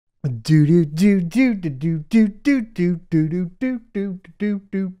Do do do do do do do do do do do do do do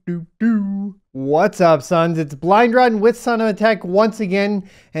do do do. What's up, sons? It's Blind Run with Son of a Tech once again,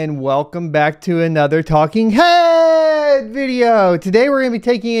 and welcome back to another Talking Head video. Today we're going to be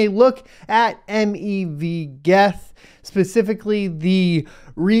taking a look at MEV Geth, specifically the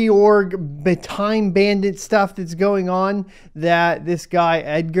Reorg Time Bandit stuff that's going on that this guy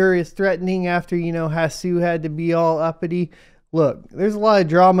Edgar is threatening after, Hassu had to be all uppity. Look, there's a lot of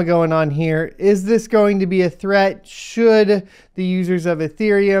drama going on here. Is this going to be a threat? Should the users of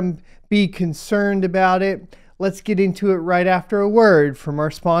Ethereum be concerned about it? Let's get into it right after a word from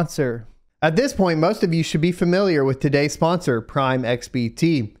our sponsor. At this point, most of you should be familiar with today's sponsor,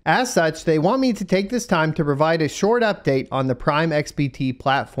 PrimeXBT. As such, they want me to take this time to provide a short update on the PrimeXBT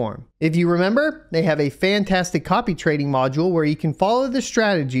platform. If you remember, they have a fantastic copy trading module where you can follow the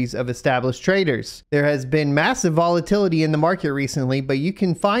strategies of established traders. There has been massive volatility in the market recently, but you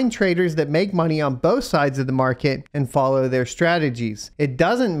can find traders that make money on both sides of the market and follow their strategies. It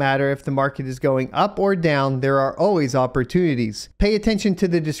doesn't matter if the market is going up or down, there are always opportunities. Pay attention to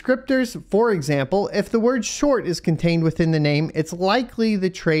the descriptors. For example, if the word short is contained within the name, it's likely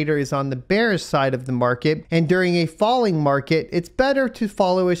the trader is on the bearish side of the market, and during a falling market, it's better to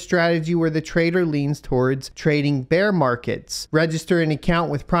follow a strategy where the trader leans towards trading bear markets. Register an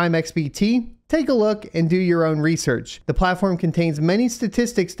account with PrimeXBT. Take a look and do your own research. The platform contains many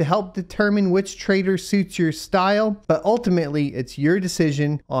statistics to help determine which trader suits your style, but ultimately it's your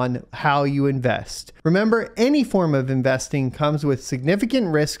decision on how you invest. Remember, any form of investing comes with significant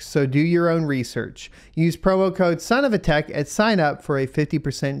risks, so do your own research. Use promo code SONOFATECH at sign up for a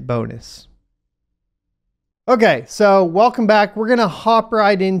 50% bonus. Okay, so welcome back. We're going to hop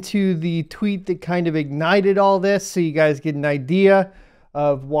right into the tweet that kind of ignited all this so you guys get an idea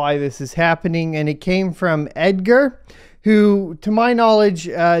of why this is happening. And it came from Edgar, who, to my knowledge,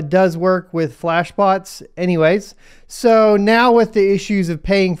 does work with Flashbots anyways. So now with the issues of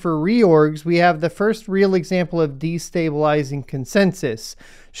paying for reorgs, we have the first real example of destabilizing consensus.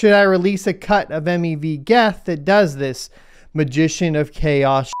 Should I release a cut of MEV Geth that does this? Magician of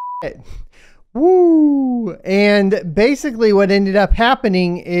chaos shit. Woo! And basically what ended up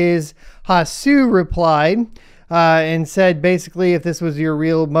happening is Hassu replied and said, basically, if this was your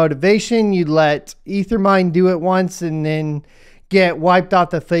real motivation, you'd let Ethermine do it once and then get wiped off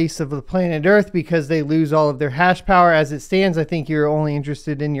the face of the planet Earth because they lose all of their hash power. As it stands, I think you're only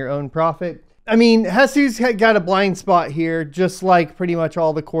interested in your own profit. I mean, Hassu's got a blind spot here, just like pretty much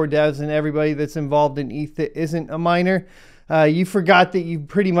all the core devs and everybody that's involved in ETH that isn't a miner. You forgot that you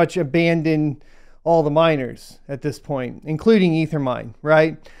pretty much abandoned all the miners at this point, including Ethermine,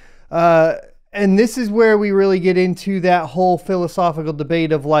 right? And this is where we really get into that whole philosophical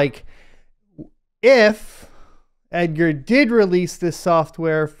debate of like, if Edgar did release this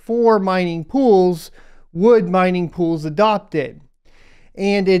software for mining pools, would mining pools adopt it?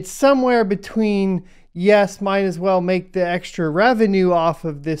 And it's somewhere between, yes, might as well make the extra revenue off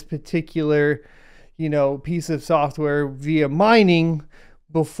of this particular piece of software via mining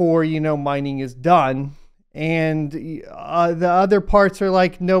before, mining is done. And the other parts are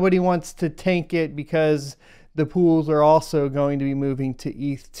like, nobody wants to tank it because the pools are also going to be moving to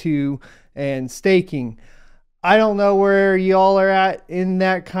ETH2 and staking. I don't know where y'all are at in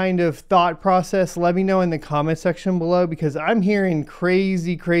that kind of thought process. Let me know in the comment section below, because I'm hearing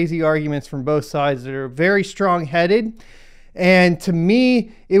crazy, crazy arguments from both sides that are very strong-headed. And to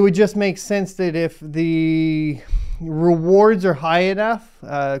me, it would just make sense that if the rewards are high enough,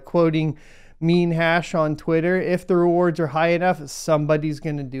 quoting Mean Hash on Twitter, if the rewards are high enough, somebody's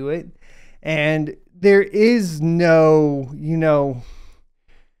going to do it. And there is no,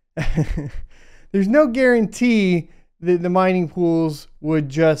 there's no guarantee that the mining pools would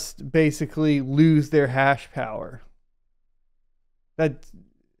just basically lose their hash power. That's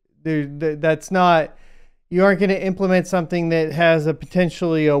not... You aren't going to implement something that has a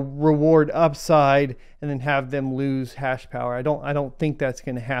potentially a reward upside and then have them lose hash power. I don't think that's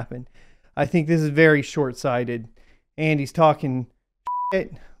going to happen. I think this is very short-sighted, and he's talking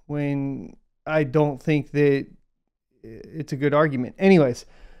shit when I don't think that it's a good argument. Anyways,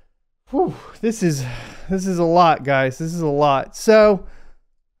 whew, this is a lot, guys. This is a lot. So,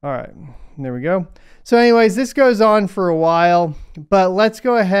 all right, there we go. So anyways, this goes on for a while, but let's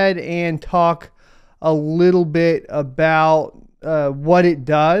go ahead and talk a little bit about what it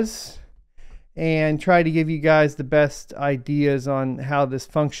does and try to give you guys the best ideas on how this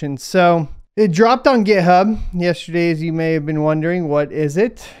functions. So it dropped on GitHub yesterday, as you may have been wondering. What is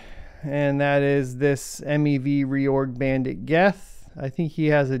it? And that is this MEV Reorg Bandit Geth. I think he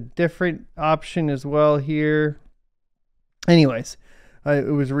has a different option as well here. Anyways,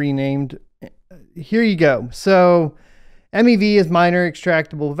 It was renamed. Here you go. So MEV is miner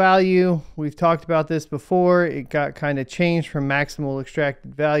extractable value. We've talked about this before. It got kind of changed from maximal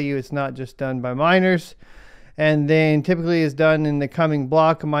extracted value. It's not just done by miners. And then typically is done in the coming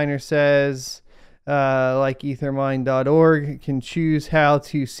block. A miner says, like ethermine.org, can choose how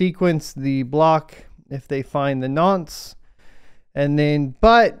to sequence the block if they find the nonce. And then,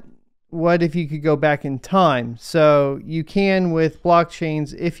 but what if you could go back in time? So you can with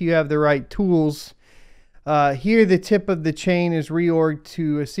blockchains if you have the right tools. Here, the tip of the chain is reorged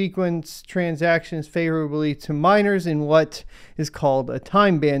to sequence transactions favorably to miners in what is called a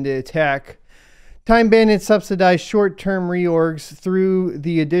Time Bandit attack. Time Bandit subsidized short-term reorgs through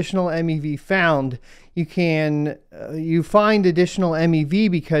the additional MEV found. You find additional MEV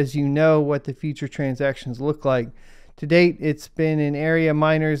because you know what the future transactions look like. To date, it's been an area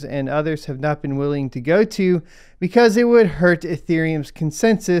miners and others have not been willing to go to because it would hurt Ethereum's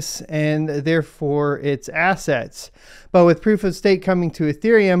consensus and therefore its assets. But with proof of stake coming to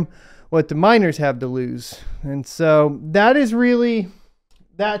Ethereum, what do miners have to lose? And so that is really,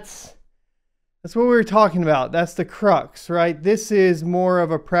 that's what we were talking about. That's the crux, right? This is more of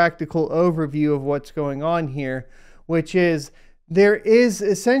a practical overview of what's going on here, which is there is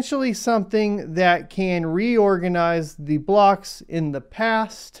essentially something that can reorganize the blocks in the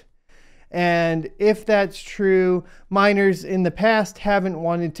past. And if that's true, miners in the past haven't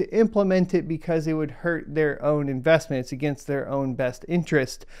wanted to implement it because it would hurt their own investment. It's against their own best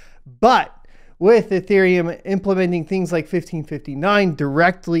interest. But with Ethereum implementing things like 1559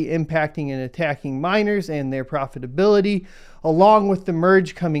 directly impacting and attacking miners and their profitability, along with the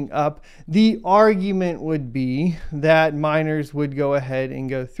merge coming up, the argument would be that miners would go ahead and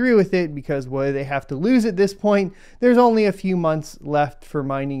go through with it because what do they have to lose at this point? There's only a few months left for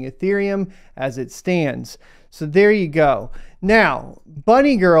mining Ethereum as it stands. So there you go. Now,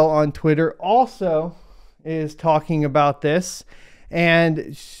 Bunny Girl on Twitter also is talking about this.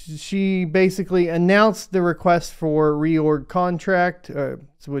 And she basically announced the request for reorg contract,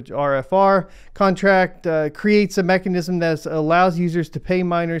 which RFR contract creates a mechanism that allows users to pay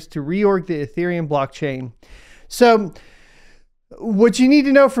miners to reorg the Ethereum blockchain. So what you need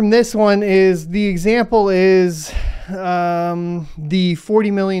to know from this one is the example is the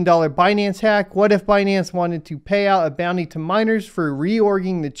 $40 million Binance hack. What if Binance wanted to pay out a bounty to miners for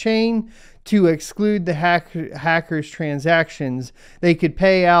reorging the chain to exclude the hackers' transactions? They could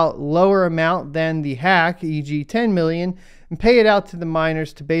pay out lower amount than the hack, e.g. 10 million, and pay it out to the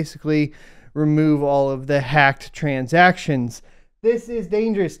miners to basically remove all of the hacked transactions. This is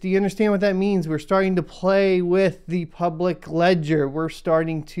dangerous. Do you understand what that means? We're starting to play with the public ledger. We're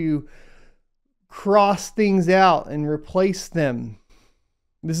starting to cross things out and replace them.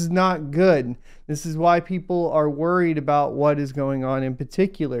 This is not good. This is why people are worried about what is going on in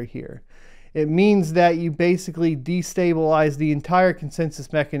particular here. It means that you basically destabilize the entire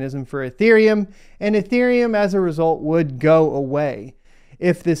consensus mechanism for Ethereum, and Ethereum as a result would go away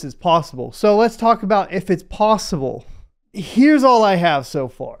if this is possible. So let's talk about if it's possible. Here's all I have so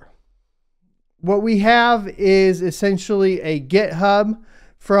far. What we have is essentially a GitHub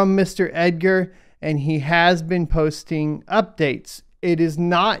from Mr. Edgar, and he has been posting updates. It is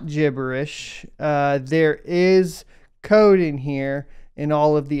not gibberish. There is code in here in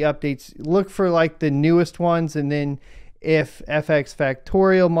all of the updates. Look for like the newest ones, and then if FX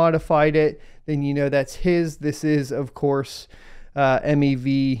Factorial modified it, then you know that's his. This is, of course,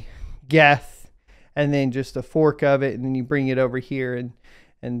 MEV Geth, and then just a fork of it, and then you bring it over here,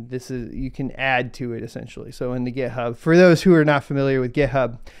 and this is, you can add to it essentially. So in the GitHub, for those who are not familiar with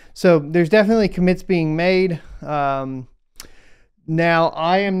GitHub, so there's definitely commits being made. Now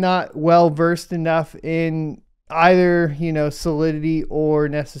I am not well versed enough in either, you know, Solidity or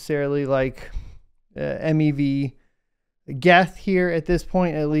necessarily like MEV Geth here at this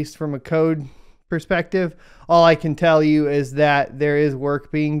point, at least from a code perspective. All I can tell you is that there is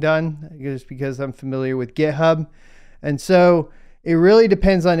work being done just because I'm familiar with GitHub. And so it really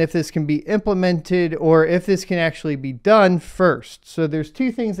depends on if this can be implemented or if this can actually be done first. So there's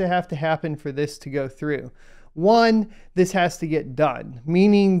two things that have to happen for this to go through. One, this has to get done,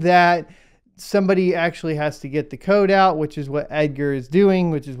 meaning that somebody actually has to get the code out, which is what Edgar is doing,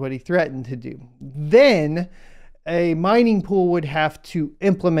 which is what he threatened to do. Then a mining pool would have to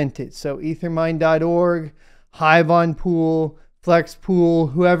implement it. So ethermine.org, Hive on Pool, Flex Pool,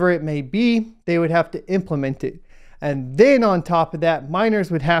 whoever it may be, they would have to implement it. And then on top of that,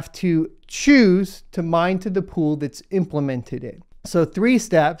 miners would have to choose to mine to the pool that's implemented it. So 3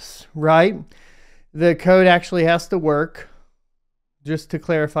 steps, right? The code actually has to work. Just to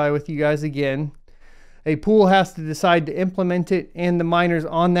clarify with you guys again, A pool has to decide to implement it, and the miners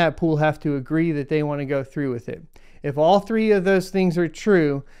on that pool have to agree that they want to go through with it. If all three of those things are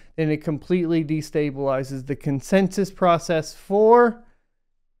true, then it completely destabilizes the consensus process for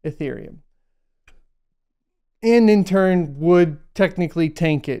Ethereum. And in turn would technically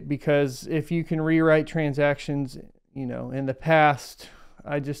tank it, because if you can rewrite transactions, you know, in the past,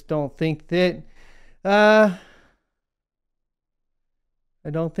 I just don't think that that's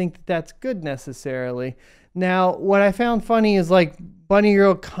good necessarily. Now, what I found funny is like Bunny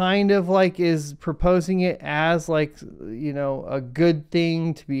Girl kind of like is proposing it as like, you know, a good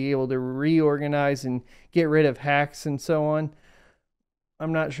thing to be able to reorganize and get rid of hacks and so on.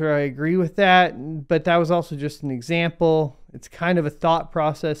 I'm not sure I agree with that, but that was also just an example. It's kind of a thought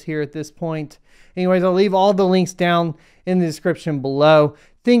process here at this point. Anyways, I'll leave all the links down in the description below.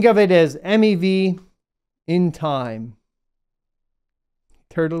 Think of it as MEV in time.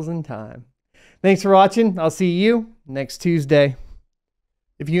 Turtles in time. Thanks for watching. I'll see you next Tuesday.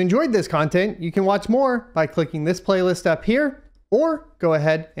 If you enjoyed this content, you can watch more by clicking this playlist up here, or go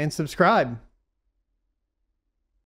ahead and subscribe.